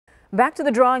Back to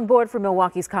the drawing board for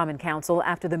Milwaukee's Common Council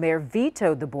after the mayor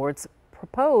vetoed the board's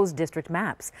proposed district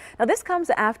maps. Now, this comes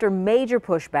after major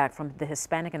pushback from the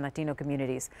Hispanic and Latino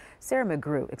communities. Sarah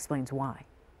McGrew explains why.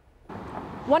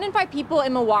 1 in 5 people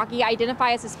in Milwaukee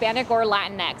identify as Hispanic or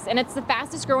Latinx, and it's the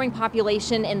fastest growing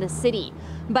population in the city.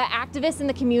 But activists in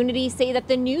the community say that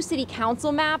the new city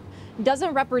council map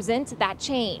doesn't represent that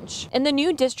change. In the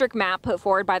new district map put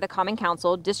forward by the Common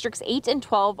Council, districts 8 and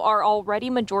 12 are already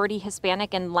majority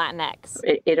Hispanic and Latinx.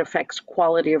 It affects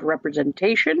quality of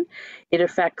representation. It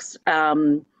affects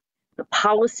the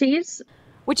policies.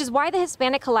 Which is why the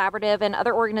Hispanic Collaborative and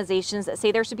other organizations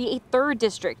say there should be a third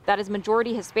district that is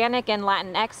majority Hispanic and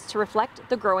Latinx to reflect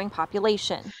the growing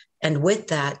population. And with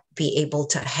that, be able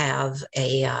to have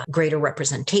a greater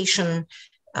representation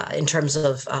in terms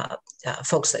of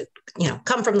folks that,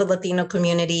 come from the Latino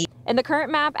community. In the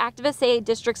current map, activists say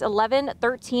districts 11,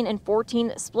 13, and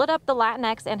 14 split up the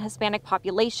Latinx and Hispanic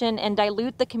population and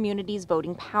dilute the community's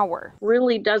voting power.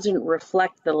 Really doesn't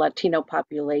reflect the Latino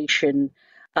population,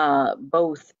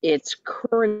 both its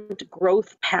current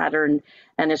growth pattern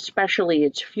and especially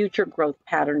its future growth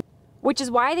pattern. Which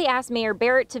is why they asked Mayor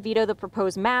Barrett to veto the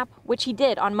proposed map, which he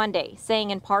did on Monday,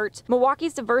 saying in part,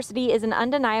 Milwaukee's diversity is an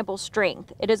undeniable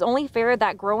strength. It is only fair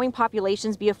that growing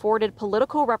populations be afforded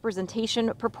political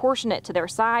representation proportionate to their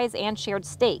size and shared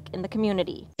stake in the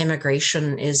community.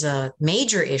 Immigration is a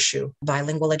major issue.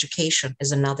 Bilingual education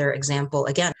is another example,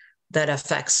 again, that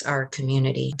affects our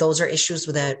community. Those are issues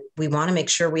that we want to make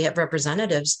sure we have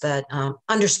representatives that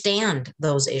understand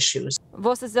those issues.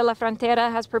 Voces de la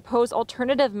Frontera has proposed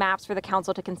alternative maps for the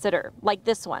council to consider, like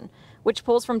this one, which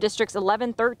pulls from districts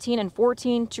 11, 13, and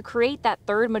 14 to create that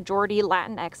third majority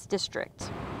Latinx district.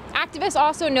 Activists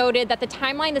also noted that the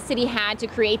timeline the city had to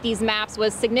create these maps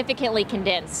was significantly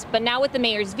condensed, but now with the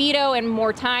mayor's veto and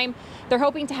more time, they're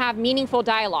hoping to have meaningful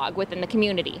dialogue within the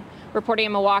community. Reporting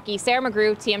in Milwaukee, Sarah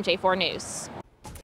McGrew, TMJ4 News.